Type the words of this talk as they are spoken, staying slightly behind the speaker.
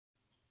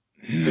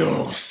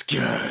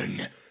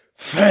NORSCAN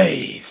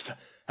faith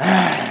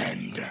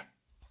and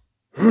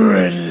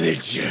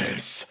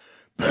religious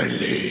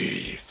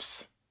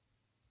beliefs.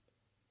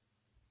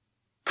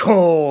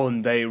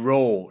 Khorne they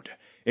roared,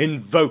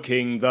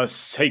 invoking the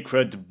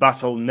sacred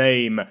battle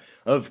name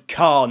of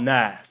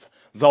Karnath,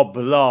 the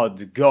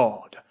blood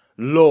god,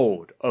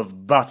 lord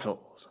of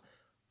battles.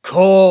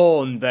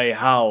 Khorne they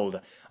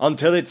howled,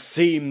 until it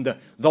seemed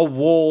the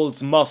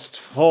walls must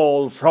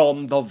fall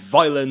from the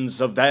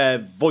violence of their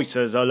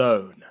voices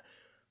alone.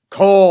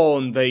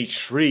 Khorne they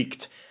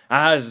shrieked,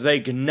 as they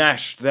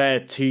gnashed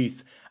their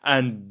teeth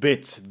and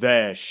bit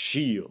their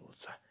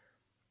shields.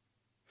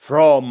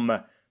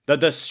 From the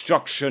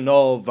destruction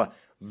of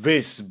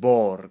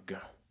Visborg.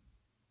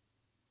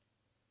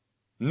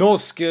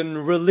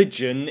 NORSCAN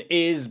religion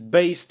is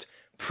based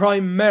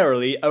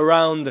primarily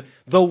around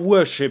the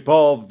worship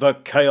of the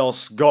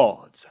Chaos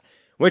Gods,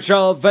 which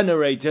are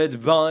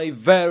venerated by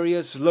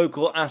various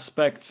local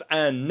aspects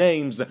and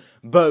names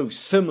both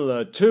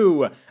similar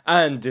to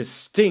and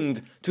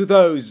distinct to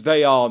those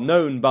they are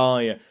known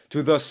by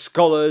to the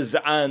scholars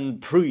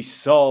and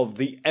priests of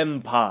the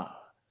Empire.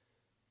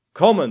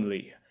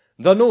 Commonly,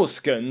 the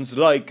NORSCANs,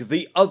 like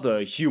the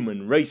other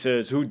human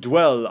races who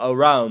dwell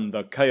around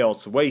the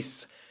Chaos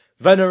Wastes,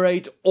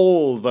 venerate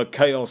all the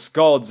Chaos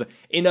Gods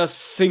in a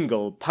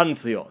single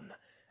pantheon,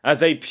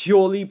 as a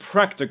purely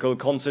practical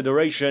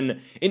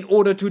consideration in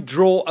order to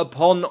draw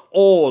upon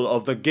all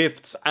of the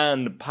gifts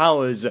and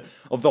powers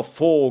of the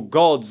four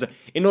gods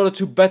in order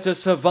to better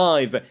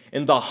survive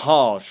in the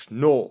harsh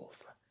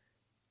north.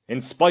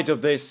 In spite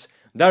of this,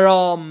 there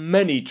are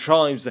many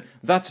tribes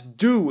that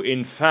do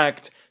in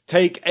fact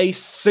take a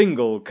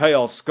single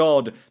Chaos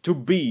God to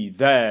be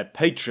their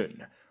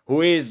patron,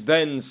 who is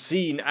then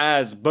seen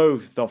as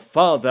both the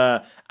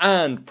father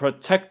and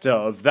protector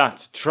of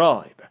that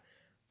tribe.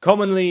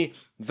 Commonly,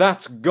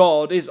 that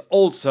god is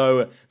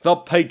also the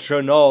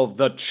patron of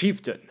the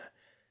chieftain.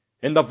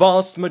 In the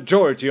vast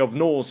majority of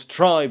Norse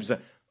tribes,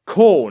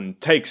 Khorne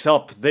takes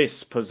up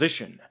this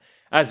position,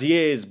 as he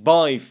is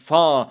by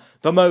far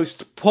the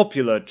most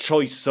popular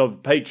choice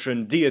of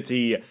patron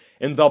deity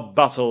in the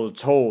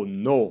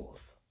battle-torn north.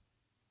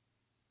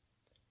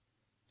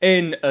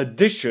 In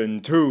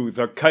addition to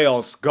the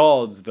Chaos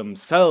Gods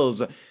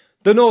themselves,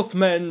 the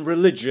Northmen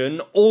religion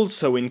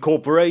also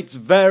incorporates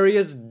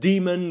various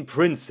demon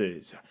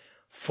princes,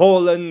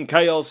 fallen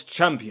Chaos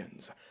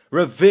champions,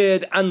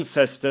 revered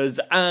ancestors,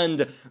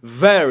 and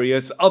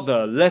various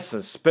other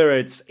lesser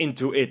spirits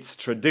into its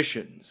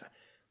traditions.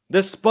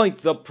 Despite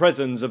the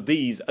presence of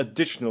these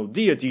additional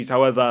deities,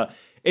 however,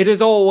 it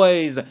is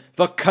always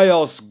the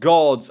Chaos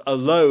Gods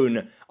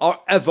alone are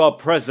ever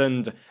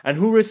present and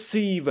who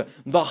receive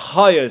the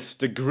highest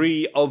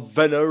degree of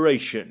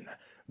veneration,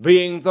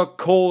 being the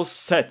core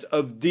set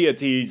of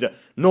deities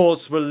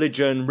Norse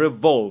religion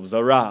revolves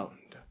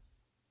around.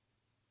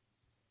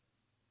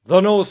 The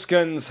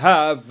NORSCANs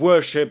have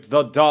worshipped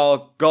the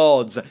dark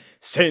gods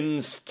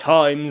since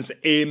times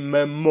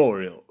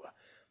immemorial.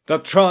 The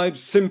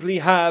tribes simply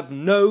have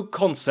no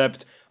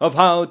concept of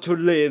how to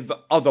live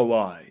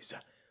otherwise.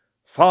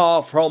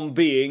 Far from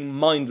being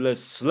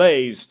mindless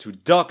slaves to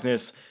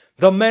darkness,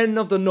 the men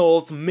of the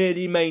North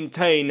merely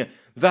maintain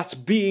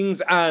that beings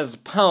as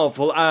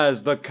powerful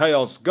as the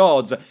Chaos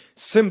Gods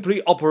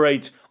simply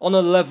operate on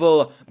a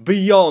level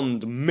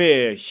beyond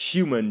mere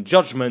human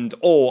judgment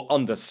or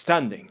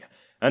understanding,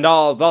 and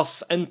are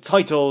thus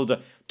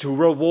entitled to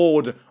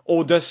reward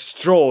or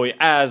destroy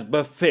as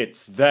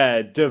befits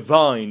their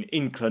divine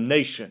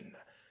inclination.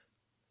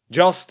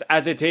 Just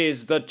as it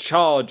is the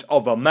charge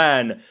of a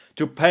man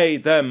to pay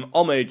them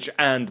homage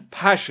and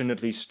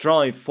passionately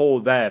strive for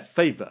their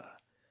favor.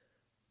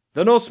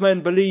 The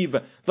Norsemen believe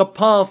the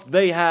path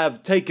they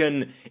have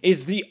taken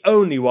is the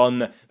only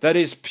one that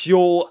is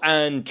pure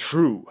and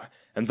true,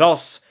 and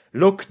thus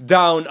look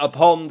down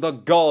upon the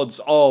gods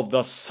of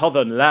the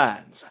southern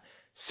lands,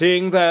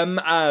 seeing them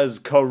as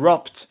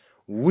corrupt,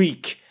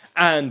 weak,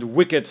 and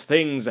wicked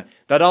things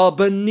that are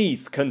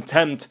beneath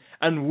contempt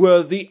and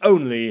worthy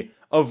only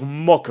of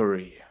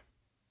mockery.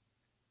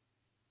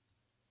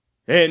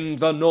 In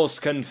the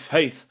NORSCAN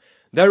faith,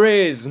 there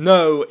is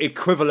no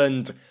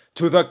equivalent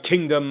to the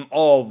kingdom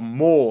of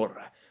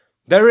Mor.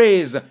 There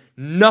is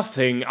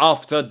nothing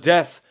after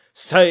death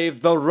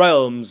save the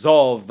realms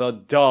of the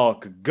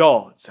dark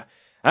gods,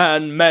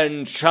 and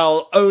men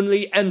shall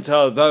only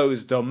enter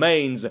those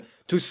domains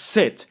to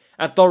sit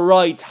at the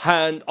right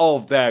hand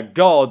of their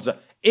gods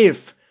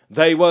if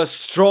they were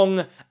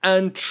strong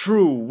and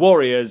true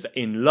warriors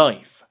in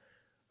life.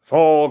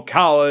 For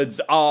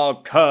cowards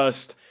are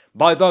cursed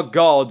by the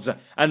gods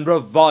and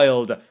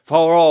reviled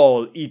for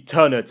all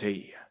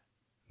eternity.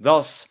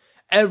 Thus,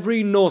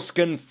 every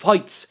NORSCAN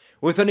fights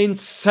with an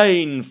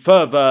insane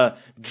fervor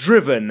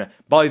driven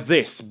by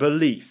this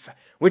belief,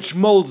 which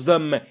molds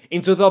them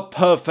into the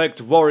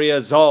perfect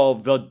warriors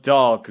of the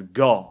dark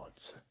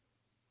gods.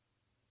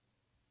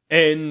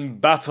 In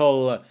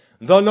battle,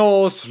 the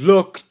Norse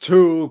look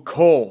to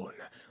Khorne,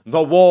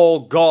 the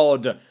war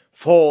god,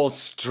 for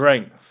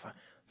strength.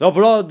 The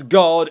blood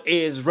god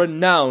is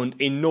renowned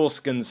in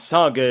NORSCAN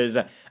sagas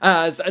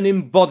as an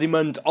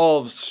embodiment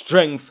of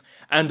strength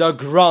and a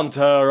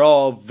granter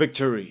of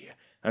victory,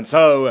 and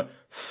so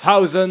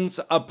thousands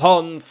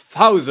upon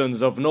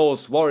thousands of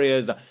Norse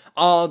warriors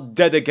are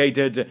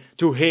dedicated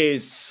to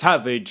his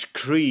savage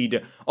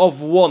creed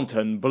of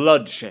wanton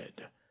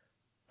bloodshed.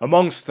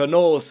 Amongst the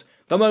Norse,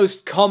 the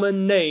most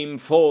common name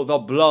for the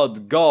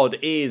blood god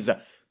is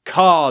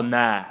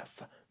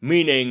Karnath,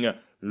 meaning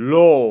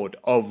Lord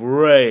of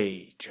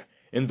Rage,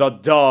 in the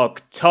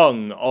dark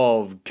tongue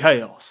of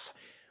chaos.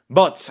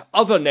 But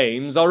other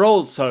names are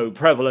also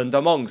prevalent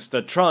amongst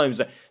the tribes,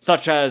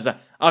 such as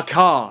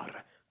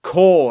Akar,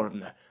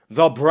 Korn,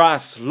 the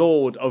Brass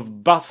Lord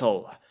of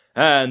Battle,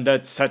 and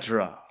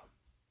etc.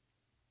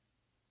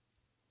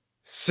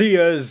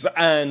 Seers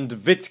and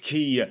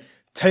Wiki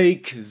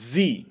take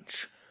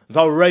Tzeentch,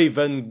 the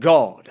Raven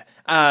God,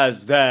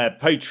 as their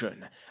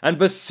patron, and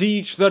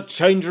beseech the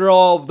Changer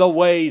of the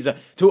Ways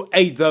to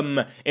aid them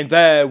in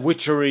their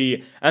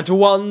witchery, and to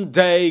one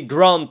day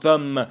grant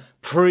them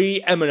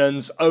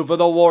preeminence over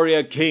the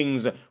warrior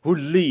kings who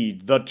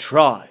lead the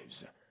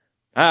tribes.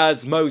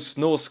 As most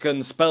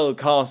NORSCAN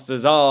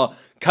spellcasters are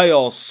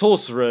chaos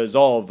sorcerers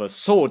of a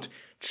sort,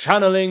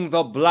 channeling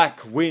the black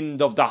wind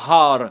of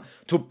Dahar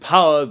to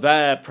power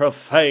their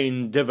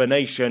profane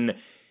divination,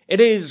 it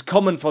is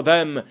common for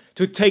them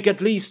to take at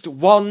least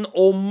one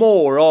or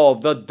more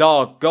of the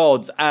dark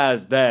gods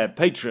as their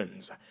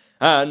patrons,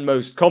 and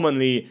most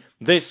commonly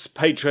this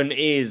patron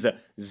is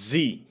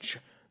Tzeentch,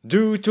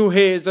 due to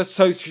his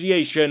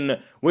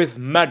association with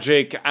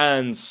magic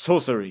and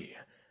sorcery.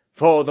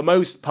 For the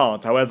most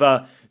part,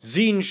 however,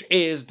 Tzeentch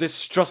is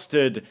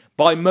distrusted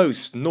by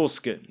most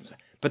NORSCANs,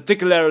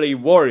 particularly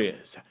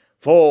warriors,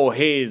 for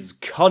his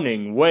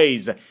cunning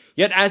ways,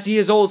 yet as he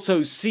is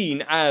also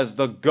seen as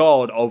the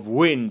god of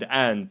wind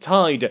and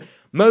tide,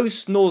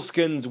 most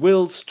NORSCANs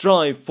will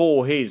strive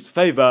for his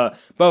favour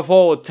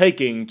before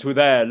taking to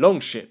their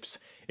longships,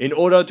 in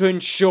order to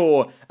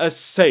ensure a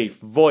safe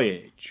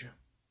voyage.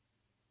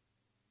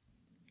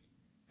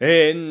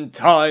 In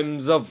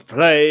times of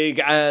plague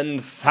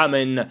and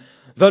famine,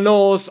 the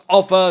Norse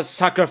offer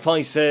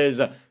sacrifices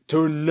to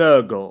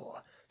Nurgle,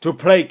 to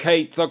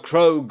placate the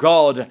crow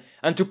god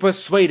and to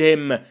persuade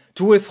him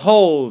to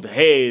withhold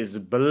his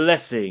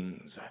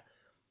blessings.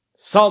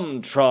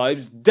 Some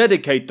tribes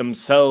dedicate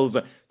themselves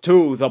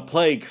to the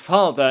Plague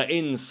Father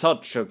in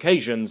such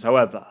occasions,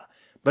 however,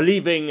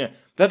 believing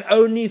that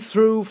only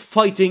through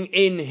fighting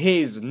in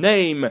his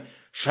name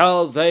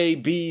shall they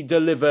be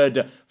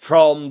delivered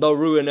from the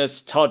ruinous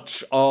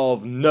touch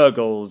of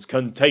Nurgle's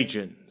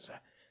contagions.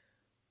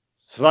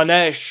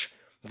 Slanesh,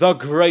 the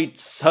great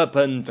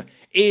serpent,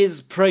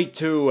 is prayed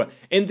to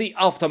in the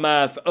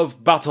aftermath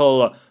of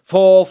battle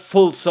for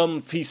fulsome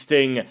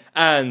feasting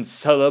and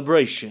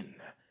celebration.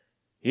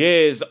 He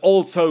is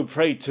also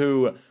prayed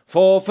to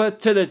for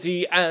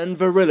fertility and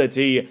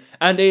virility,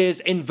 and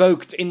is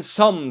invoked in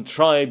some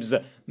tribes'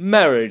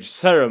 marriage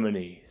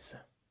ceremonies.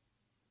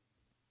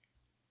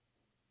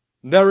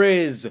 There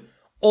is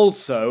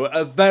also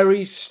a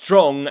very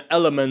strong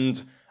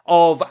element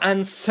of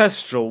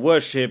ancestral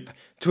worship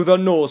to the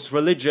Norse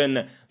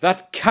religion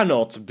that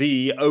cannot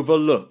be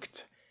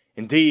overlooked.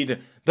 Indeed,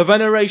 the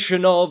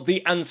veneration of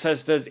the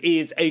ancestors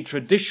is a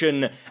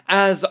tradition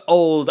as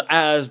old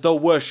as the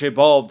worship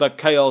of the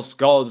chaos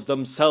gods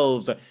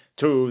themselves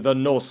to the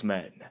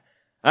Norsemen,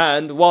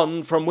 and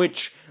one from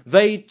which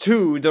they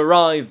too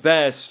derive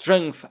their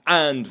strength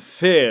and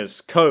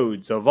fierce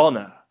codes of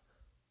honor.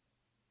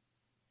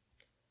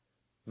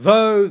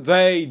 Though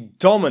they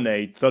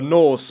dominate the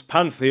Norse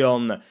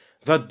pantheon,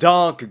 the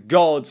dark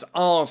gods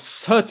are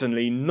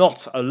certainly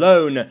not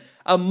alone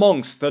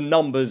amongst the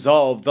numbers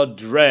of the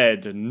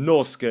dread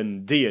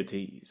Norscan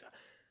deities.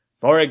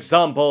 For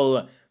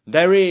example,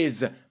 there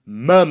is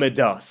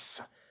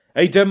Myrmidus,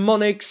 a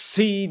demonic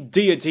sea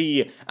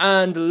deity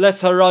and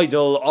lesser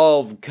idol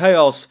of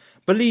chaos,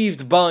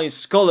 believed by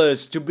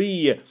scholars to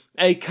be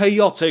a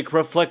chaotic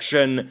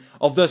reflection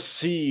of the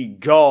sea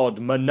god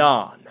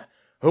Manan,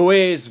 who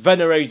is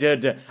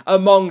venerated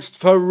amongst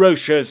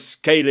ferocious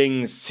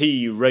scaling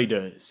sea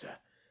raiders.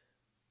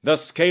 The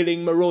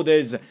scaling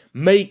marauders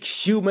make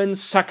human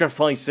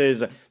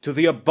sacrifices to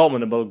the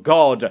abominable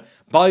god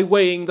by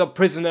weighing the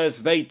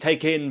prisoners they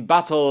take in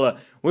battle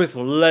with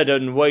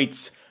leaden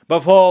weights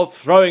before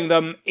throwing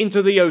them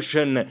into the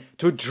ocean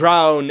to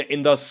drown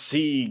in the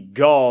sea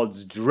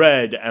god's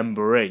dread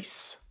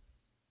embrace.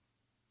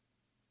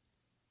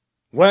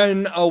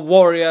 When a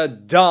warrior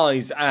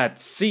dies at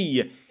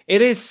sea,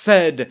 it is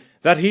said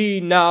that he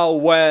now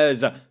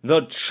wears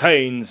the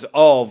chains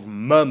of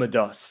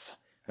Myrmidus,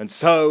 and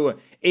so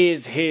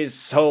is his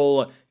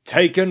soul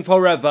taken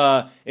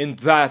forever in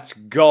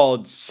that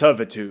god's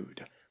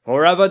servitude,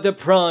 forever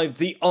deprived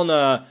the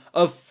honor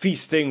of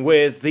feasting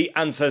with the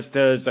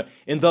ancestors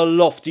in the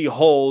lofty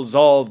halls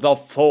of the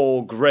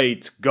four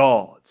great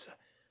gods.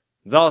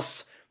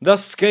 Thus, the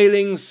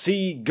scaling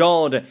sea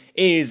god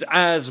is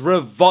as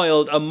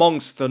reviled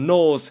amongst the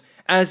Norse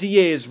as he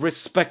is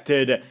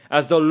respected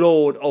as the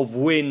Lord of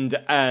Wind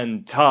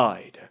and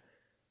Tide.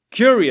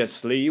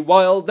 Curiously,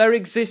 while there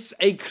exists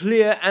a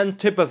clear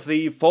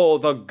antipathy for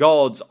the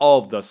gods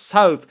of the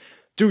south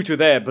due to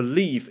their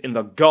belief in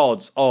the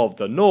gods of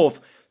the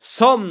north,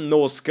 some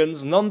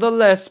NORSCANs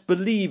nonetheless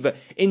believe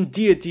in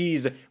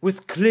deities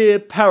with clear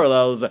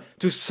parallels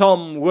to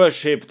some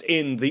worshipped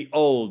in the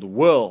old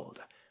world,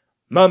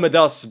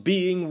 Myrmidus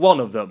being one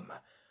of them.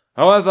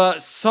 However,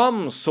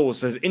 some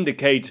sources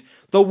indicate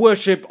the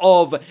worship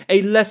of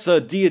a lesser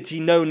deity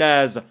known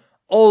as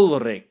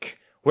Ulrich,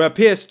 who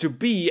appears to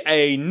be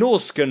a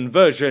NORSCAN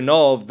version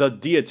of the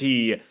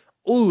deity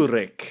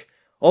Ulrich,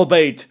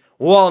 albeit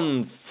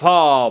one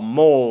far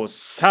more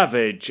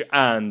savage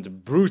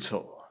and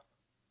brutal.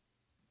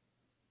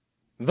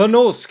 The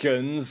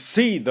NORSCANs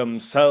see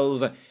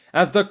themselves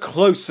as the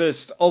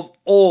closest of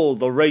all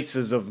the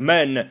races of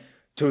men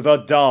to the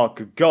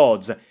dark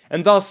gods,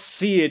 and thus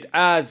see it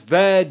as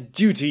their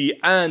duty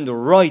and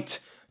right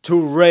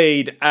to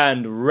raid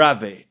and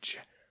ravage.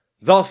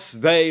 Thus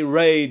they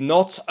raid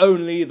not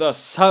only the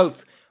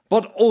south,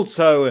 but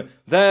also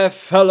their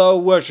fellow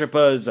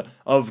worshippers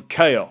of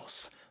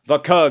chaos, the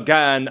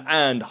Kurgan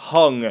and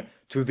Hung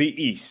to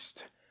the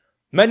east.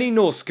 Many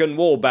NORSCAN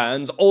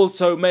warbands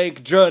also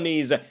make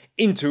journeys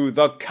into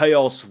the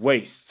Chaos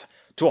Wastes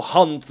to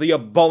hunt the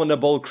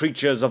abominable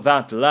creatures of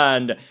that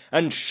land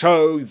and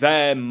show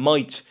their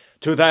might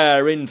to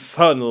their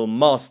infernal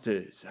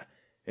masters.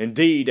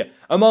 Indeed,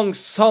 among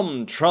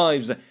some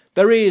tribes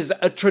there is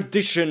a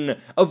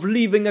tradition of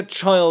leaving a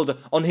child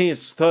on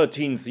his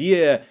 13th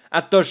year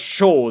at the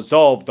shores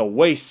of the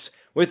wastes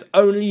with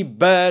only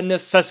bare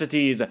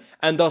necessities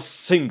and a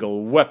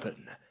single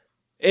weapon.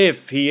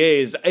 If he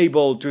is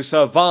able to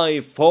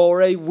survive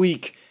for a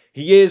week,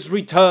 he is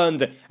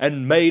returned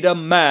and made a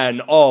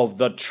man of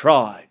the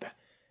tribe.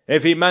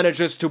 If he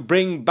manages to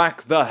bring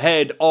back the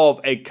head of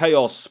a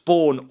chaos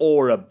spawn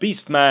or a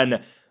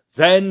beastman,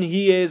 then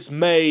he is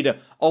made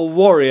a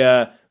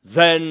warrior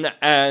then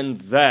and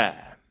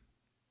there.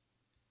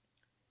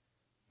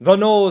 The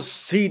Norse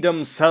see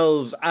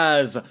themselves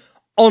as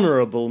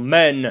honorable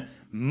men,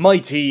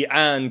 mighty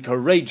and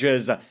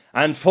courageous,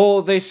 and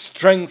for this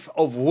strength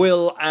of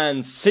will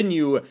and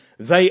sinew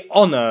they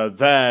honor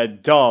their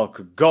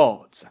dark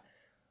gods.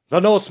 The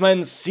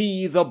Norsemen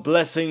see the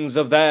blessings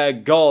of their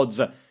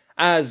gods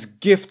as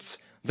gifts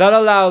that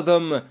allow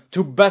them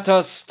to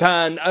better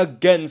stand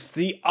against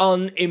the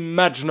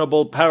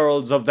unimaginable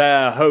perils of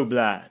their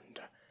homeland.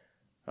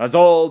 As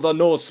all the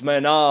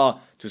Norsemen are,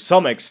 to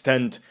some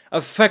extent,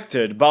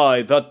 affected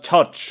by the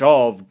touch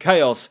of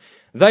chaos,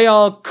 they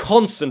are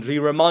constantly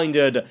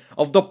reminded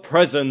of the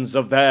presence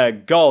of their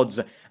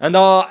gods, and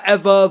are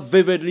ever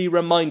vividly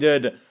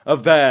reminded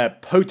of their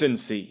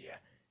potency.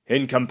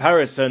 In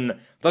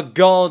comparison, the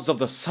gods of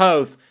the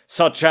south,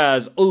 such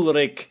as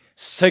Ulrich,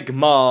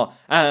 Sigmar,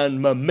 and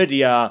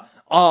Myrmidia,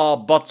 are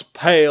but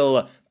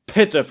pale,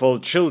 pitiful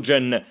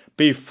children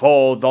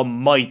before the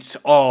might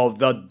of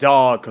the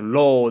dark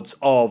lords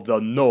of the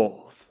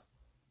north.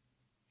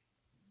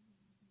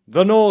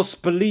 The Norse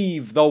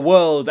believe the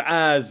world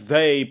as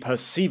they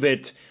perceive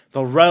it,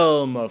 the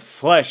realm of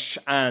flesh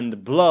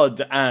and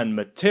blood and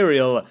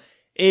material,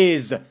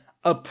 is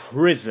a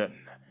prison,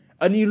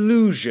 an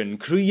illusion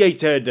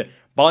created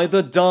by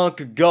the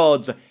dark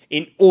gods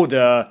in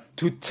order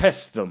to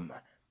test them,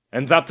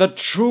 and that the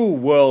true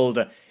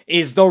world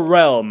is the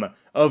realm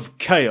of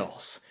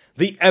chaos,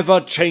 the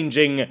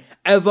ever-changing,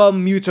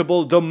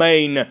 ever-mutable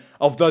domain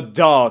of the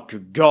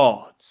dark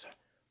gods.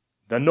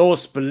 The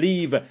Norse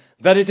believe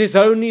that it is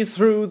only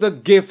through the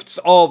gifts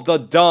of the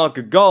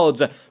dark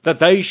gods that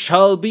they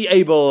shall be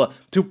able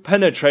to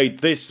penetrate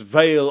this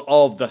veil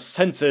of the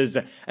senses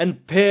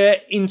and peer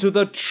into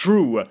the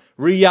true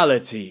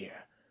reality.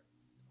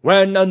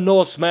 When a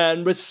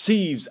Norseman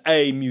receives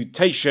a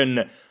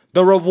mutation,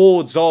 the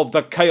rewards of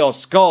the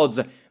Chaos Gods,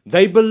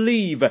 they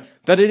believe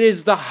that it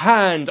is the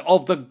hand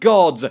of the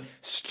gods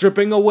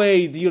stripping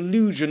away the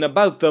illusion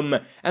about them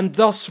and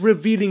thus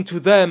revealing to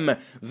them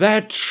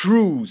their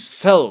true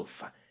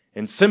self.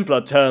 In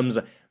simpler terms,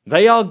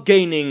 they are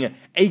gaining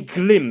a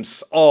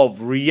glimpse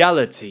of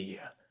reality.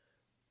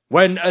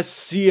 When a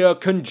seer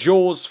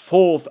conjures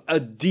forth a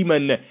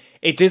demon,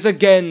 it is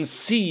again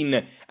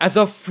seen as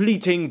a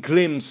fleeting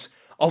glimpse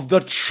of the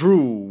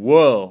true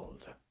world.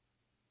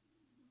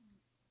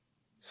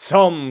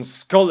 Some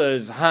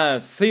scholars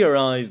have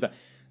theorized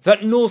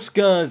that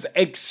NORSCA's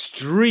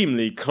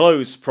extremely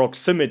close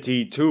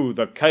proximity to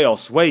the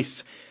Chaos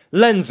Wastes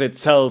lends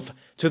itself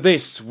to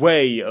this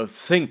way of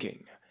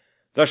thinking.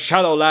 The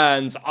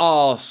Shadowlands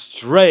are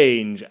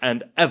strange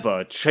and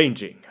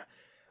ever-changing.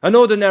 An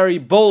ordinary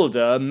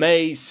boulder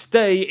may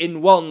stay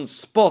in one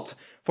spot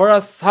for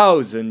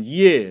 1,000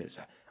 years,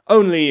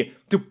 only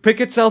to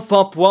pick itself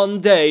up one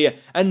day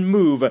and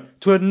move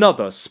to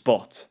another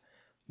spot.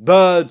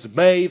 Birds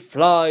may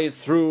fly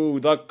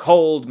through the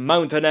cold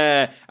mountain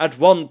air at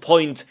one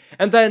point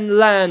and then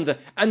land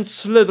and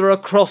slither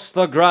across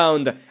the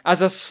ground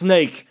as a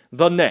snake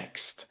the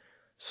next.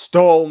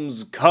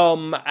 Storms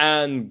come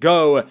and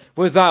go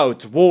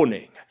without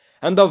warning,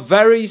 and the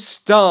very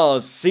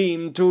stars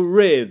seem to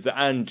writhe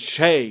and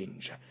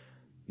change.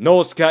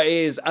 NORSCA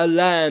is a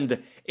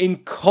land in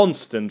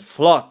constant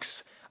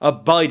flux,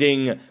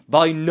 abiding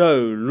by no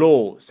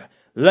laws,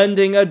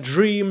 lending a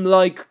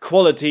dreamlike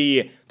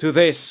quality to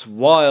this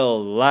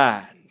wild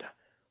land.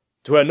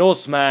 To a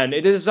Norseman,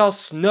 it is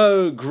thus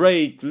no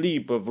great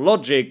leap of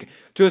logic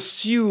to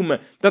assume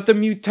that the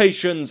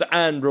mutations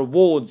and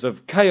rewards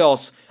of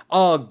chaos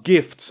are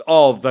gifts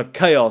of the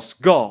Chaos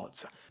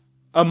Gods,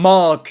 a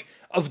mark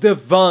of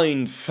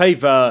divine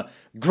favor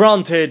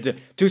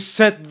granted to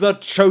set the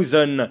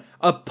chosen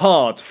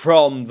apart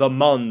from the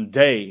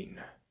mundane.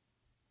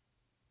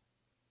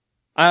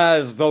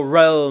 As the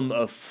realm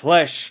of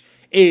flesh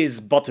is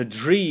but a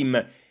dream,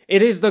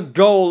 it is the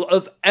goal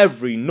of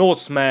every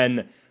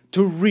Norseman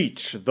to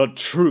reach the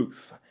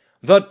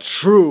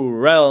true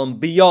realm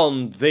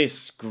beyond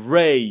this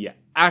grey,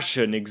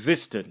 ashen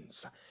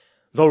existence,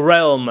 the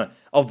realm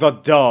of the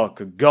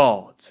dark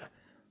gods.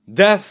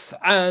 Death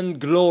and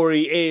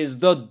glory is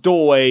the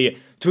doorway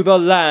to the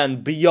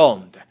land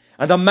beyond,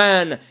 and a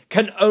man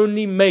can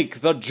only make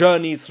the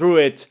journey through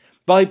it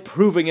by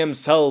proving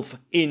himself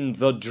in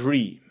the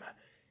dream.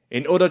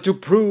 In order to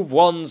prove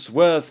one's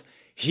worth,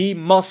 he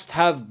must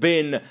have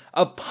been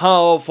a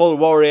powerful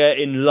warrior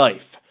in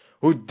life,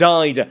 who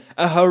died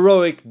a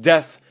heroic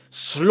death,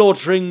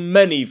 slaughtering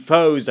many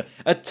foes,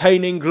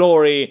 attaining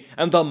glory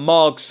and the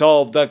marks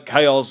of the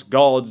Chaos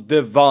God's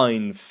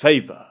divine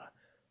favor.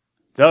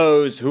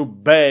 Those who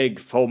beg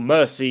for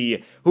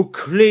mercy, who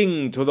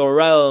cling to the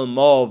realm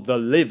of the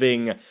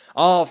living,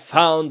 are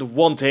found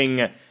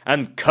wanting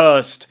and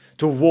cursed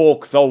to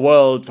walk the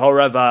world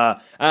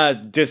forever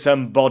as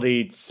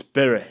disembodied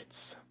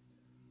spirits.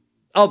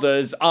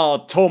 Others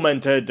are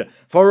tormented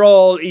for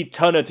all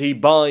eternity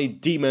by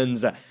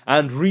demons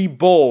and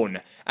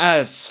reborn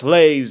as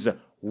slaves,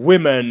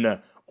 women,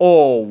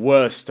 or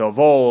worst of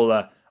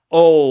all,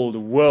 old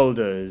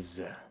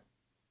worlders.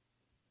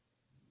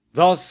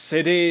 Thus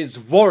it is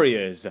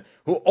warriors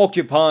who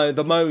occupy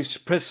the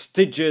most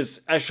prestigious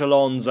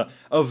echelons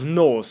of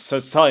Norse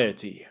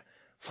society,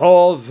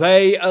 for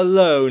they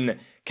alone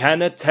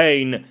can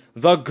attain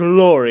the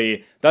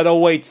glory that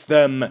awaits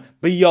them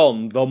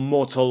beyond the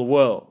mortal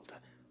world.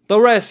 The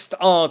rest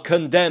are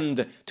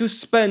condemned to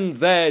spend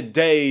their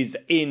days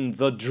in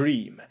the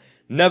dream,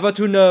 never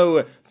to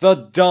know the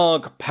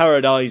dark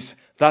paradise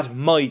that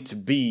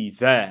might be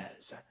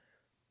theirs.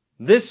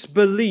 This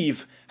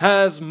belief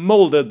has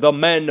molded the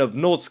men of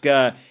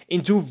NORSCA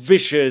into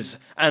vicious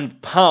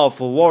and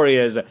powerful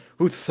warriors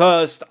who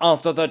thirst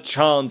after the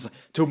chance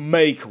to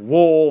make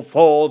war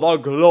for the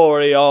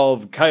glory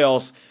of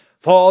chaos,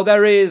 for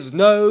there is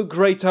no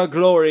greater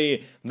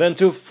glory than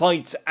to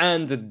fight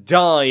and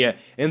die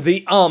in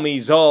the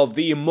armies of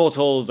the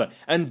immortals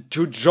and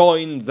to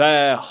join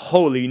their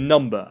holy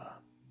number.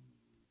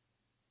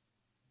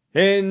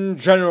 In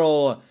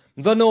general,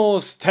 the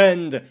Norse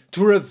tend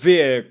to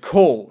revere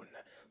Khorne,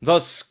 the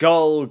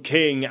Skull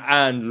King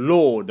and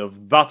Lord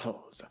of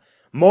Battles,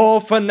 more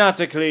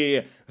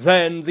fanatically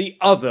than the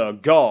other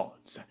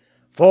gods,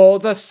 for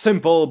the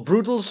simple,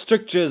 brutal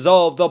strictures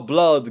of the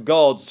blood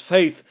god's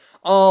faith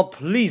are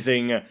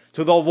pleasing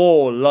to the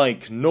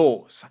warlike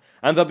Norse,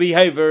 and the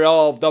behavior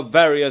of the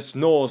various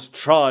Norse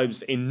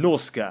tribes in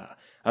NORSCA,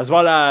 as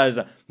well as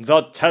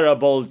the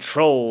terrible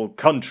troll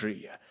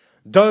country,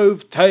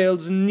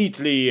 dovetails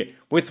neatly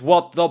with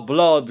what the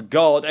blood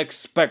god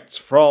expects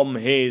from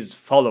his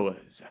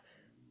followers.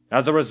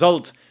 As a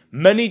result,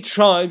 many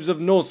tribes of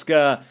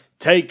NORSCA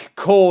take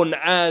Khorne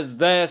as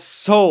their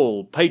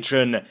sole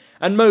patron,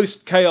 and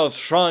most chaos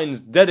shrines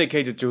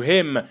dedicated to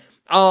him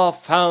are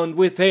found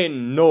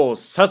within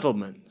Norse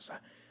settlements.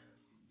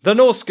 The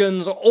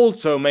NORSCANs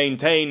also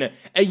maintain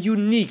a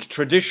unique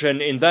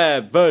tradition in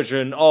their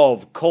version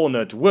of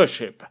cornet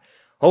worship,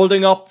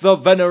 holding up the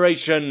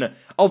veneration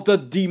of the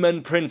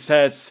demon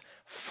princess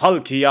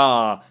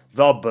Falkia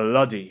the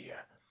Bloody.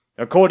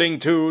 According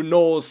to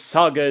Norse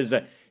sagas,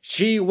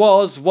 she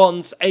was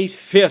once a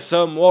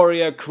fearsome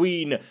warrior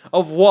queen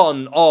of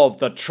one of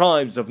the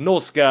tribes of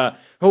NORSCA,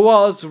 who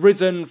was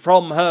risen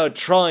from her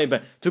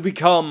tribe to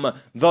become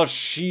the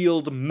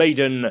shield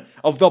maiden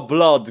of the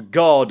blood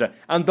god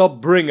and the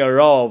bringer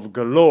of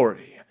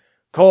glory.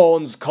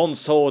 Khorne's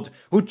consort,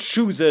 who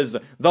chooses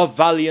the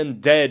valiant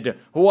dead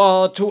who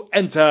are to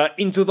enter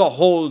into the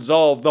halls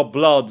of the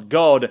blood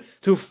god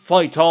to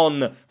fight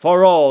on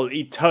for all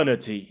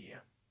eternity.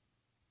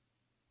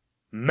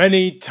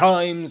 Many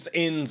times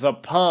in the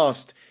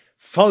past,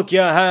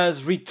 Falkia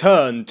has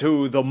returned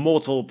to the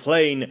mortal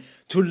plane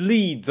to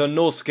lead the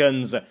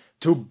NORSCANs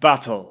to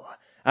battle,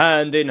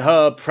 and in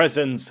her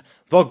presence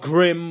the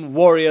grim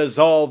warriors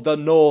of the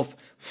north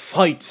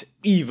fight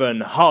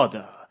even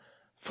harder.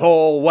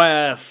 For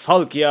where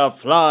Falkia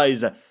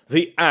flies,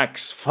 the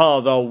Axe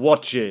Father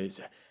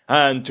watches,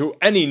 and to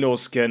any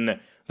NORSCAN,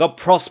 the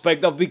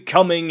prospect of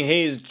becoming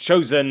his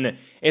chosen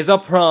is a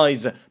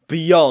prize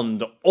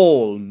beyond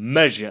all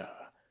measure.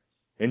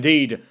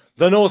 Indeed,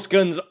 the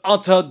NORSCAN's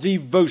utter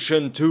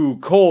devotion to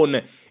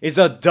Khorne is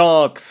a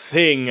dark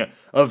thing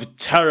of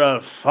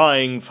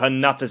terrifying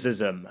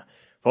fanaticism,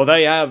 for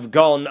they have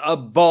gone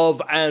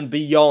above and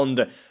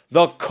beyond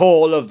the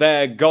call of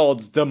their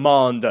gods'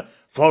 demand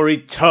for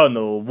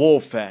eternal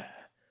warfare.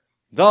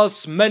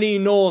 Thus many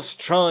Norse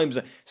tribes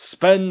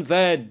spend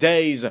their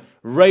days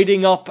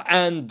raiding up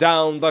and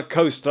down the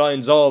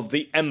coastlines of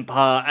the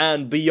Empire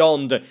and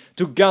beyond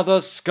to gather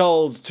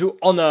skulls to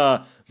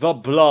honor the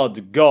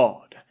blood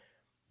god.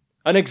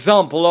 An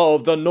example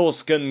of the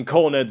NORSCAN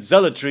cornered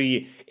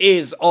zealotry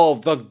is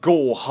of the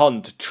Gore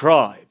Hunt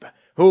tribe,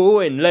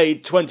 who in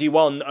late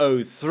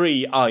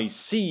 2103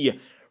 IC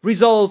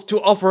resolved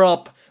to offer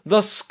up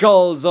the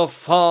skulls of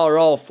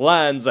far-off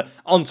lands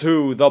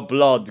unto the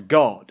blood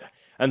god,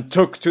 and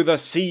took to the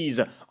seas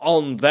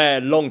on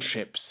their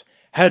longships,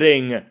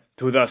 heading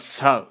to the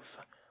south.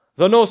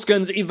 The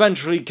NORSCANs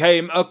eventually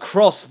came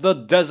across the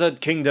desert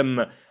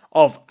kingdom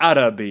of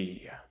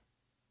Araby.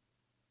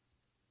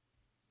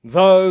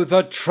 Though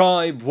the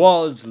tribe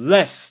was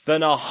less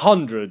than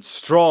 100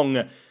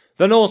 strong,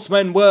 the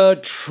Norsemen were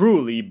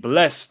truly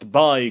blessed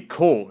by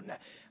Khorne,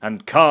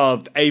 and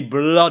carved a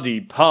bloody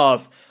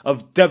path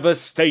of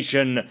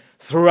devastation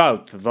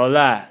throughout the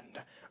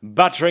land,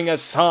 battering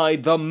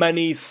aside the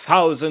many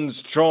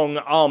thousand-strong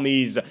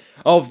armies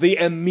of the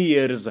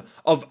emirs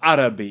of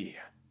Araby.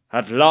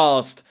 At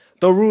last,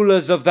 the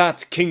rulers of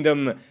that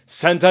kingdom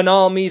sent an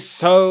army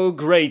so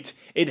great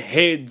it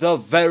hid the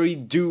very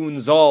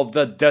dunes of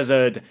the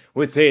desert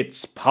with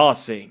its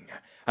passing,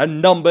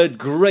 and numbered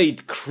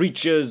great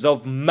creatures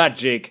of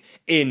magic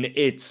in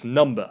its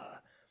number.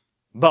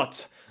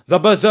 But the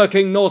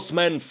berserking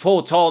Norsemen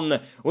fought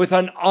on with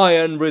an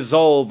iron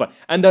resolve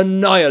and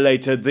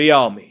annihilated the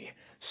army,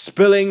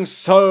 spilling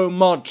so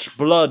much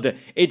blood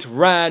it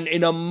ran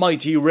in a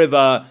mighty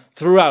river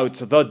throughout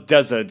the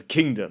desert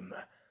kingdom.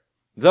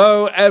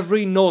 Though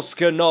every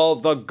Norscan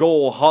of the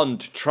Gore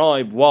Hunt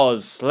tribe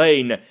was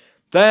slain,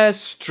 their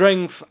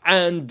strength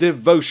and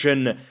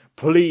devotion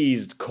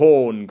pleased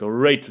Khorne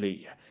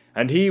greatly,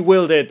 and he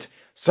willed it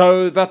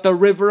so that the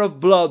river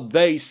of blood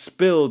they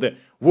spilled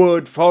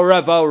would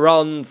forever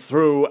run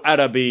through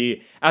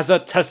Araby as a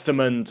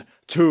testament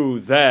to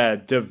their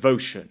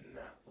devotion.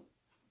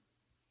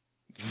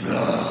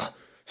 The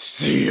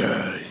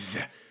Seers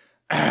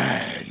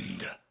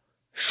and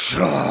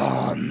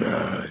Shamans.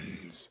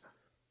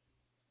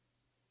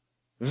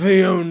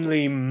 The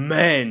only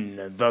men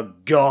the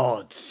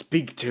gods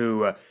speak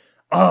to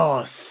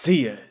are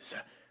seers,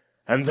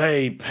 and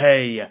they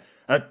pay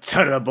a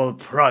terrible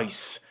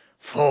price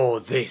for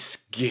this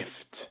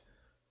gift.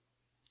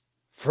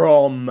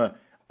 From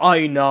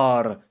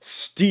Einar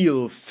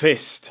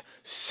Steelfist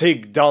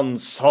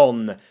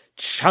Sigdansson,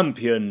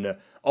 champion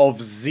of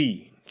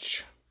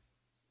Zinj.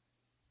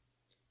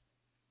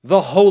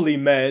 The holy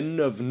men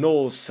of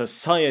Norse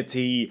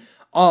society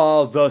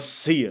are the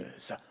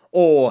seers,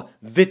 or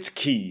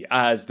Wiki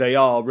as they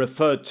are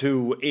referred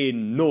to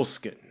in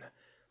NORSCAN.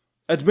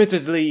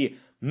 Admittedly,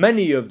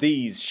 many of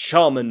these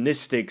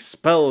shamanistic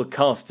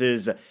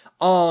spellcasters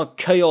are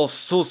chaos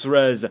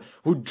sorcerers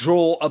who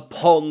draw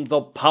upon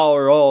the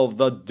power of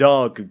the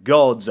dark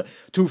gods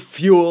to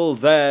fuel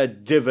their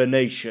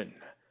divination.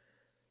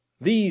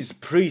 These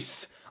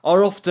priests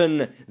are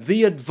often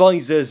the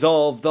advisors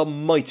of the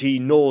mighty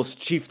Norse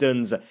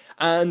chieftains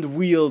and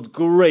wield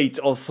great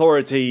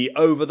authority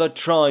over the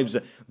tribes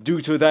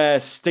due to their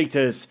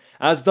status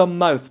as the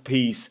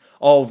mouthpiece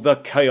of the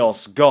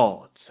chaos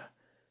gods.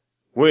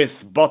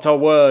 With but a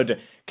word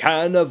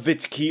can a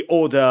Wiki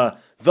order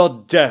the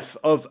death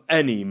of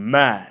any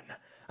man,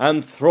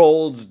 and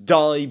thralls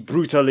die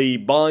brutally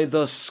by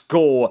the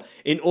score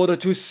in order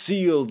to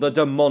seal the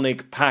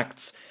demonic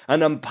pacts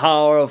and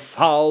empower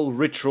foul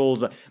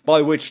rituals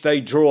by which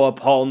they draw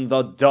upon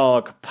the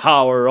dark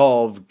power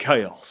of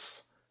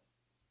chaos.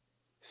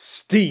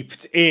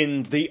 Steeped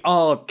in the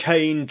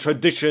arcane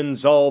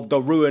traditions of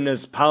the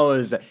ruinous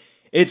powers,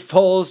 it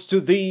falls to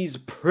these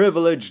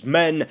privileged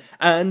men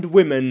and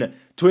women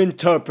to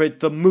interpret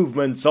the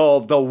movements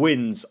of the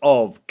winds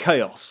of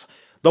chaos,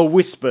 the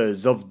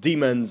whispers of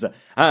demons,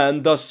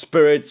 and the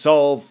spirits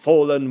of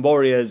fallen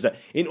warriors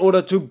in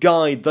order to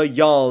guide the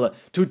Jarl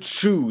to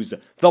choose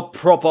the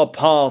proper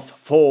path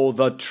for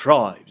the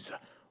tribes,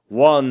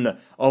 one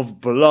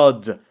of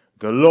blood,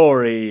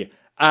 glory,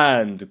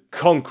 and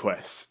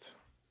conquest.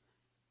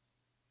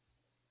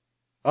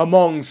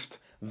 Amongst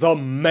the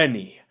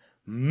many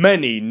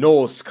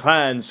Norse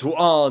clans who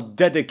are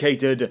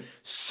dedicated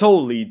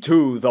solely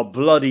to the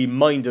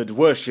bloody-minded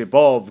worship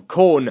of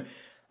Khorne,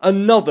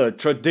 another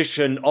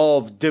tradition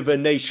of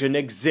divination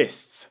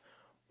exists,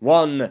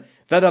 one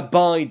that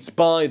abides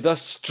by the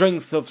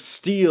strength of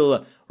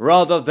steel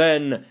rather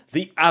than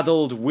the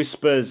addled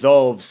whispers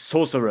of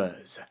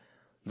sorcerers,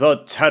 the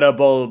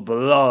terrible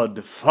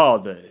Blood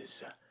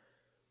Fathers.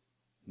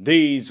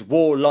 These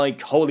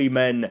warlike holy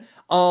men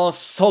are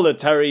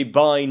solitary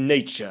by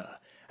nature,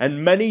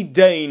 and many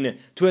deign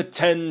to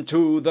attend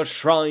to the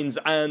shrines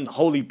and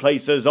holy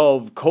places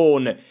of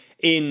Khorne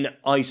in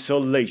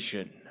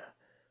isolation,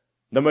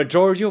 the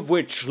majority of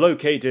which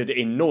located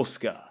in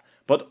NORSCA,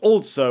 but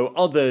also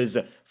others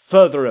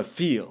further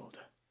afield.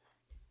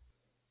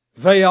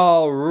 They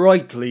are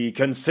rightly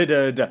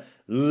considered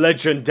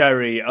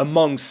legendary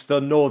amongst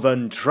the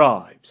northern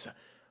tribes,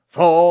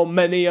 for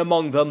many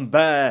among them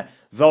bear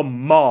the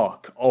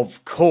mark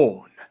of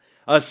corn,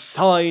 a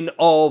sign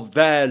of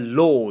their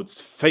lord's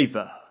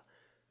favour.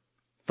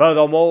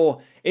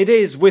 Furthermore, it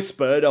is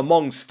whispered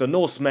amongst the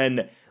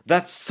Norsemen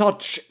that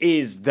such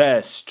is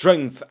their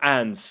strength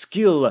and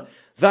skill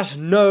that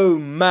no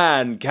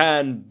man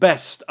can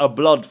best a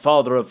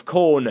blood-father of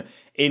corn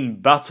in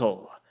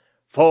battle,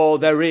 for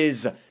there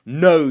is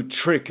no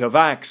trick of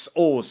axe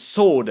or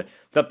sword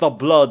that the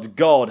blood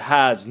god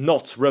has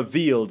not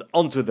revealed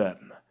unto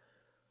them.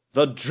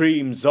 The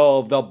dreams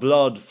of the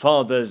blood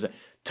fathers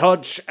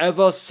touch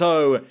ever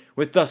so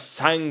with the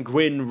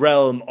sanguine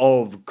realm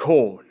of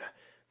corn,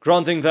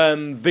 granting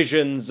them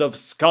visions of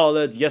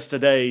scarlet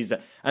yesterdays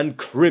and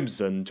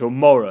crimson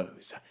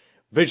tomorrows,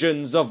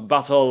 visions of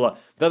battle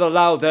that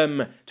allow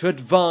them to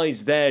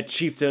advise their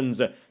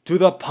chieftains to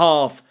the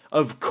path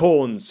of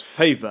corn's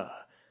favour,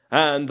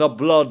 and the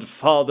blood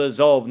fathers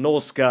of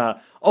NORSCA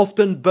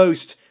often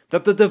boast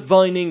that the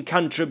divining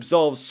cantrips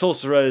of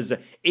sorcerers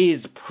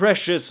is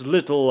precious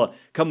little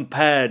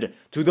compared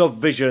to the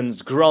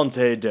visions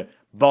granted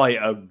by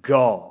a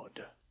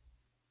god.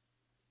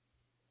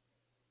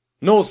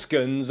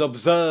 NORSCANs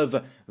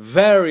observe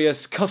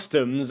various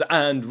customs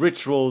and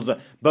rituals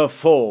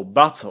before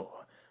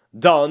battle,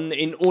 done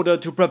in order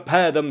to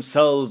prepare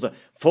themselves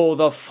for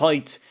the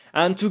fight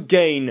and to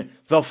gain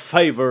the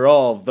favour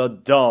of the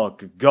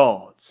dark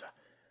gods.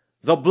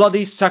 The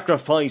bloody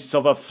sacrifice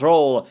of a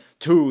thrall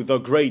to the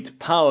great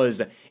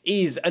powers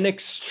is an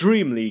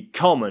extremely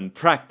common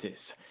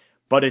practice,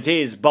 but it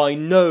is by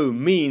no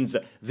means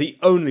the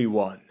only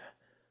one.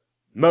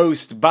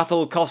 Most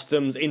battle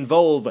customs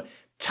involve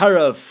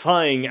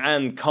terrifying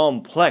and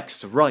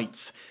complex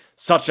rites,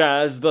 such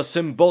as the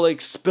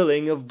symbolic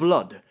spilling of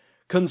blood,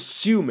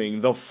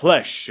 consuming the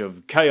flesh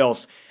of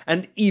chaos,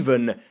 and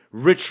even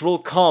ritual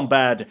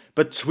combat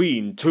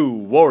between two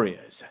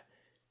warriors.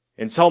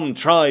 In some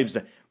tribes,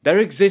 there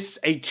exists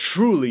a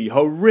truly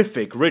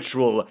horrific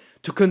ritual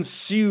to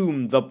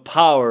consume the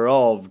power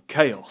of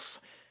chaos.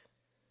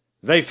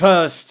 They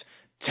first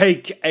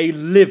take a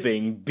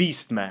living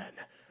beastman,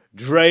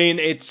 drain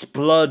its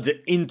blood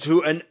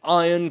into an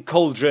iron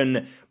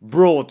cauldron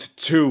brought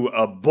to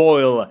a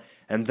boil,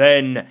 and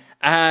then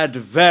add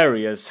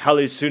various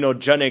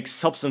hallucinogenic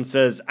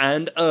substances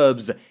and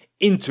herbs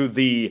into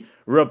the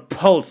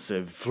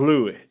repulsive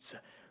fluids.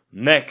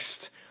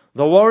 Next,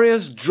 the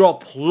warriors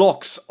drop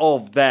locks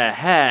of their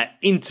hair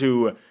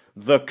into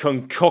the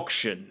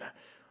concoction.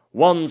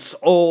 Once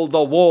all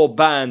the war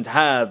band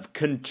have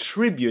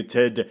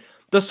contributed,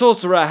 the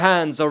sorcerer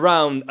hands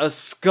around a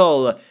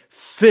skull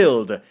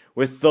filled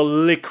with the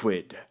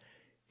liquid.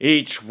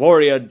 Each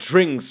warrior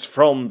drinks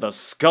from the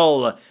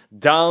skull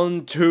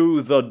down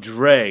to the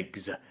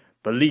dregs,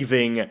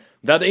 believing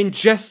that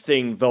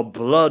ingesting the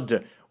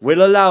blood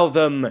will allow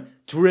them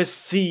to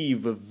receive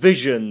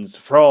visions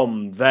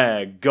from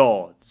their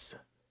gods.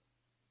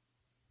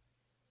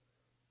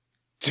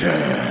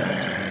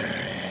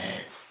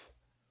 Death.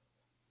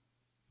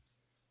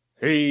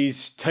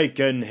 He's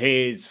taken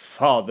his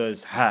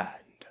father's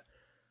hand.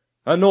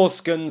 A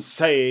NORSCAN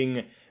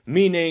saying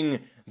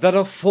meaning that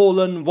a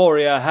fallen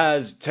warrior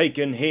has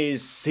taken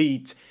his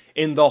seat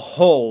in the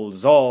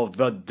halls of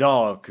the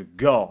dark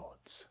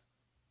gods.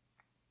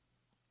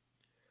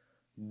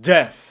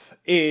 Death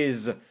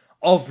is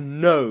of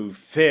no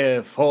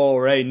fear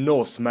for a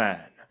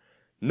Norseman.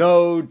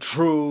 No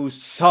true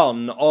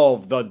son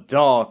of the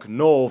dark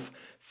north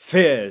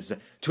fears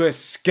to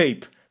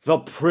escape the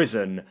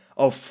prison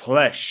of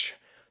flesh,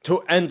 to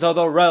enter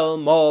the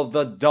realm of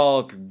the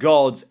dark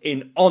gods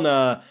in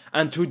honor,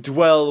 and to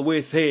dwell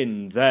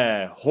within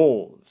their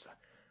halls.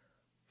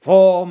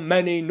 For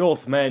many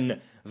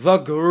Northmen, the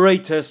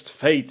greatest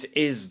fate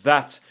is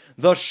that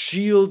the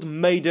shield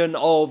maiden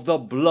of the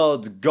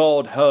blood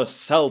god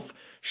herself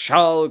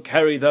shall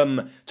carry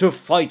them to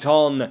fight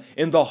on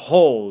in the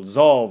halls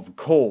of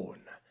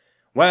corn,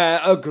 where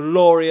a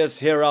glorious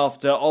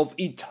hereafter of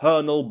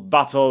eternal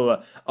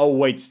battle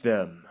awaits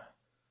them.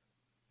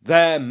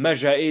 Their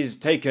measure is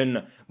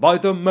taken by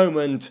the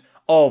moment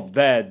of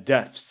their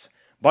deaths,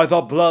 by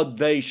the blood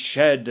they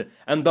shed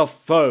and the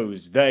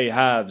foes they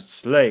have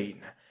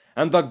slain,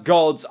 and the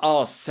gods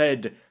are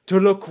said to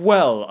look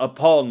well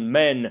upon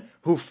men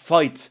who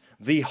fight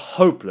the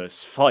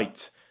hopeless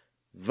fight.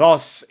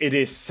 Thus it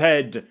is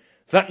said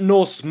that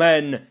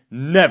Norsemen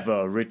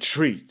never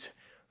retreat,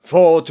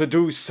 for to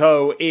do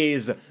so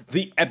is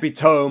the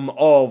epitome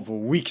of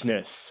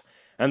weakness,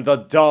 and the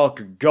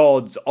dark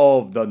gods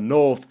of the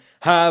north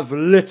have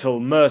little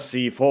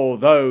mercy for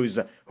those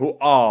who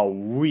are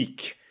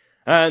weak,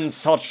 and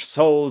such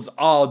souls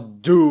are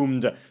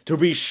doomed to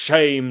be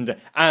shamed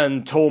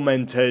and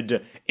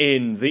tormented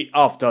in the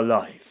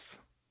afterlife.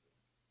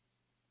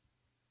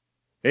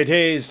 It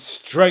is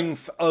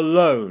strength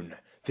alone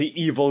the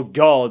evil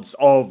gods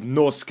of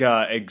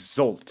NORSCA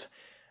exalt,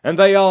 and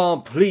they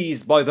are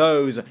pleased by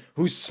those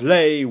who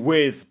slay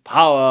with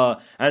power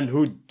and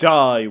who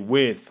die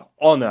with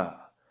honor.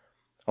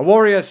 A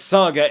warrior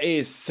saga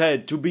is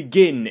said to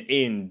begin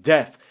in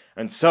death,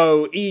 and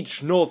so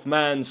each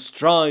Northman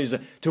strives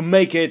to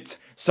make it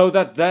so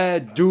that their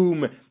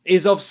doom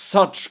is of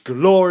such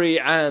glory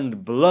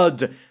and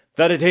blood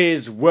that it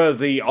is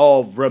worthy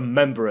of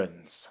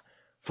remembrance.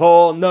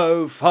 For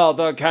no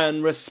father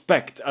can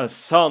respect a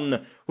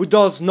son who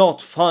does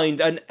not find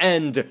an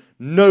end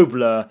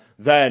nobler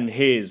than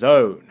his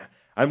own,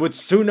 and would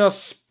sooner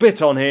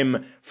spit on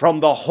him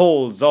from the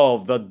halls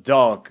of the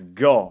dark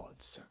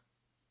gods.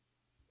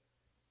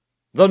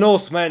 The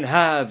Norsemen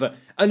have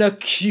an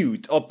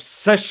acute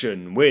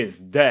obsession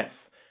with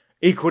death,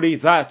 equally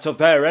that of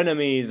their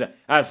enemies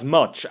as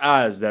much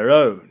as their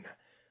own.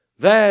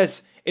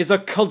 Theirs is a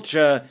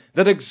culture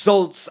that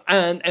exalts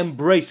and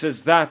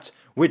embraces that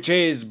which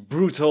is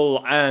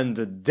brutal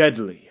and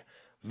deadly,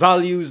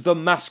 values the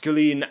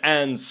masculine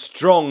and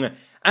strong,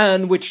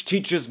 and which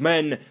teaches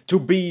men to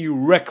be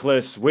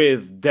reckless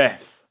with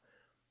death.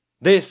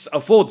 This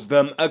affords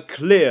them a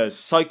clear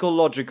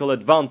psychological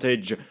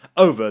advantage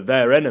over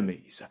their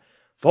enemies,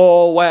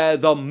 for where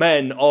the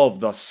men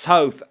of the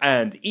south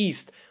and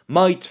east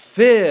might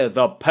fear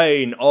the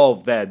pain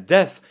of their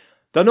death,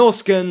 the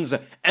NORSCANs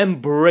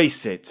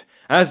embrace it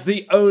as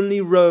the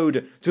only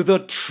road to the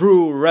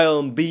true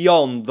realm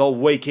beyond the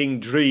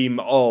waking dream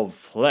of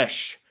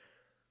flesh.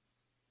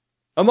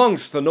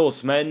 Amongst the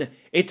Norsemen,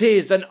 it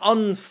is an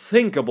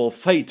unthinkable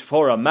fate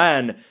for a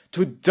man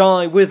to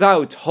die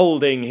without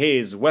holding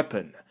his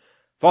weapon.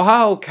 For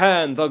how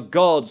can the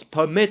gods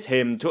permit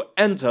him to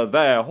enter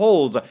their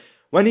halls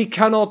when he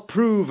cannot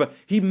prove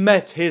he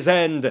met his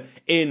end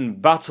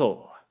in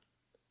battle?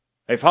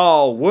 A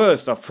far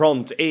worse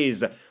affront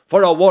is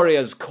for a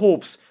warrior's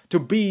corpse to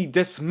be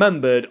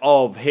dismembered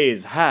of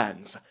his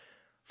hands.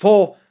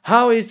 For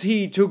how is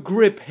he to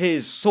grip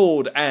his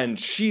sword and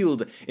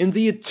shield in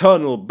the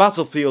eternal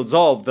battlefields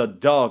of the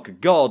dark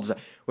gods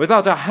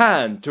without a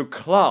hand to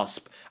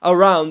clasp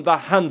around the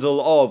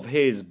handle of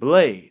his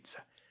blades?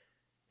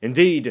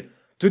 Indeed,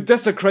 to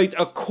desecrate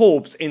a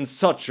corpse in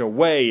such a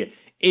way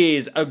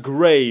is a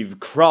grave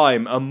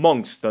crime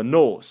amongst the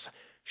Norse,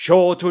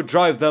 sure to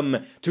drive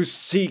them to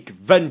seek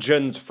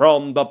vengeance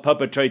from the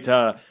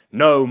perpetrator,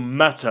 no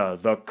matter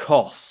the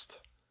cost.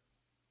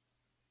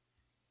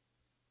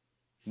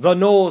 The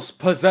Norse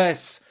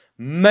possess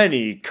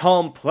many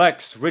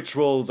complex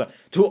rituals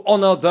to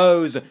honor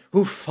those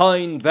who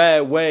find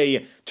their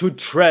way to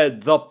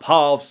tread the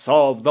paths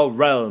of the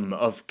realm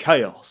of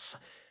chaos.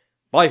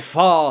 By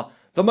far,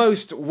 the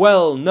most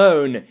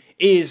well-known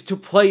is to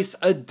place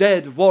a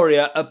dead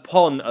warrior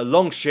upon a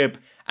longship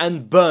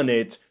and burn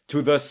it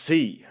to the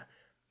sea.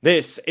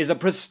 This is a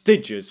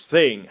prestigious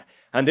thing,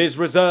 and is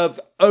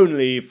reserved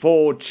only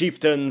for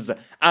chieftains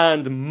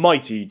and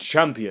mighty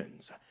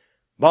champions.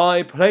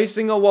 By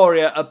placing a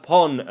warrior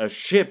upon a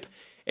ship,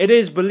 it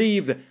is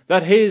believed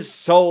that his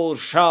soul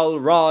shall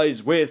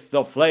rise with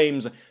the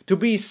flames to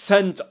be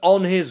sent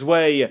on his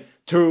way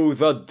to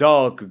the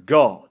dark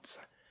gods.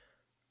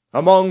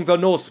 Among the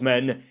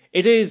Norsemen,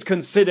 it is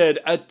considered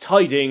a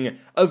tiding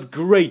of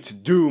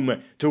great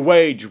doom to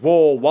wage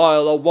war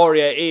while a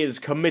warrior is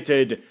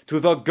committed to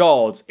the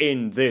gods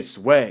in this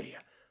way.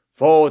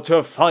 For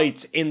to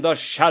fight in the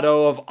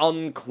shadow of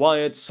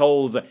unquiet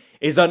souls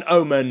is an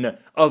omen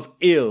of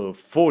ill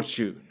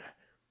fortune.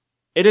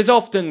 It is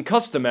often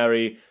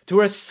customary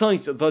to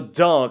recite the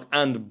dark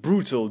and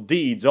brutal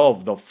deeds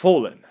of the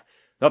fallen,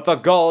 that the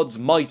gods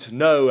might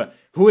know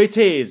who it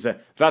is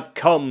that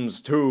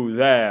comes to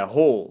their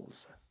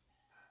halls.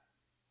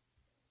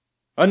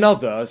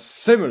 Another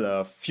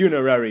similar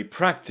funerary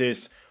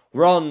practice,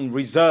 one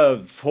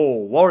reserved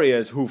for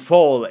warriors who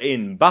fall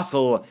in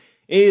battle,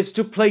 is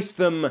to place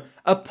them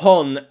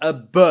upon a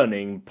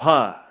burning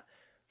pyre.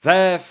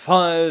 Their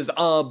fires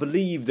are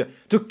believed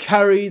to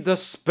carry the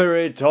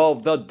spirit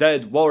of the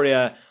dead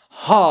warrior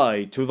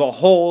high to the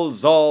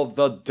halls of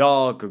the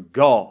dark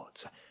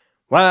gods,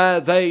 where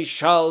they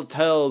shall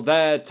tell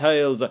their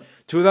tales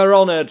to their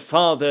honored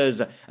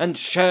fathers and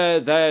share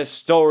their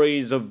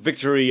stories of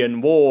victory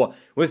in war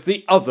with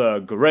the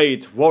other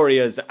great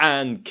warriors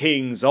and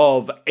kings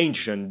of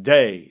ancient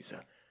days.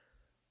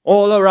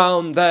 All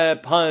around their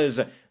pyres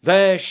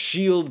their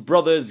shield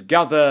brothers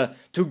gather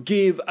to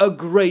give a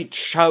great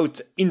shout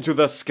into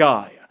the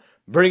sky,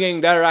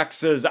 bringing their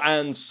axes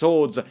and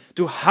swords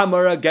to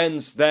hammer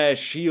against their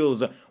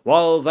shields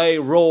while they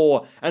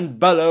roar and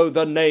bellow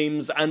the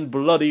names and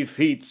bloody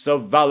feats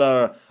of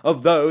valor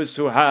of those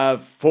who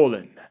have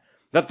fallen,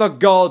 that the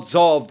gods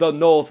of the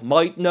north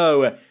might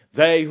know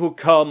they who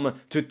come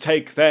to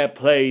take their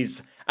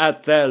place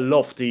at their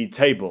lofty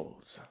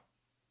tables.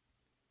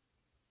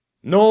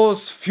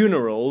 Norse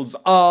funerals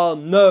are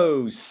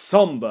no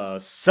somber,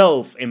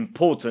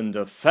 self-important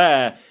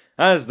affair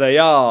as they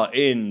are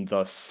in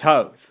the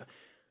south.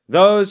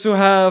 Those who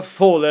have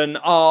fallen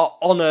are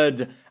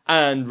honored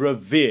and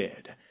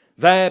revered.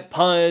 Their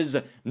pyres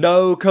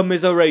no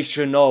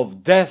commiseration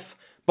of death,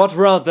 but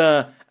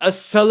rather a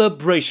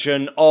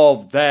celebration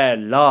of their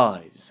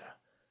lives.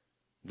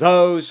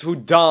 Those who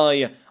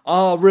die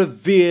are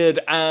revered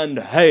and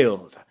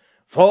hailed,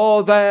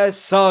 for their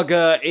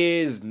saga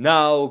is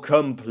now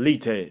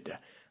completed,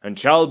 and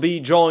shall be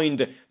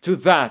joined to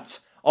that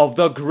of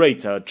the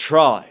greater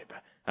tribe,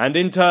 and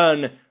in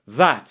turn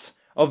that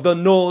of the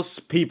Norse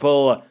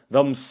people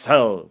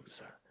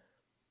themselves.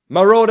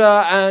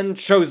 Marauder and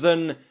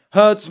chosen,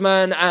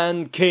 herdsman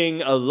and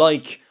king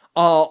alike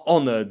are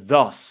honored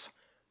thus,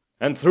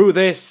 and through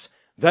this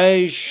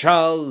they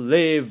shall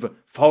live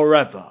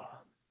forever.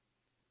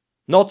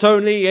 Not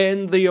only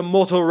in the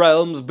immortal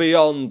realms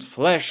beyond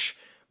flesh,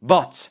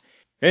 but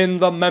in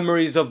the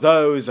memories of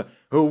those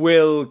who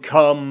will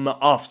come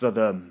after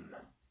them.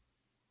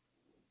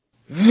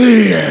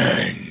 The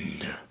end.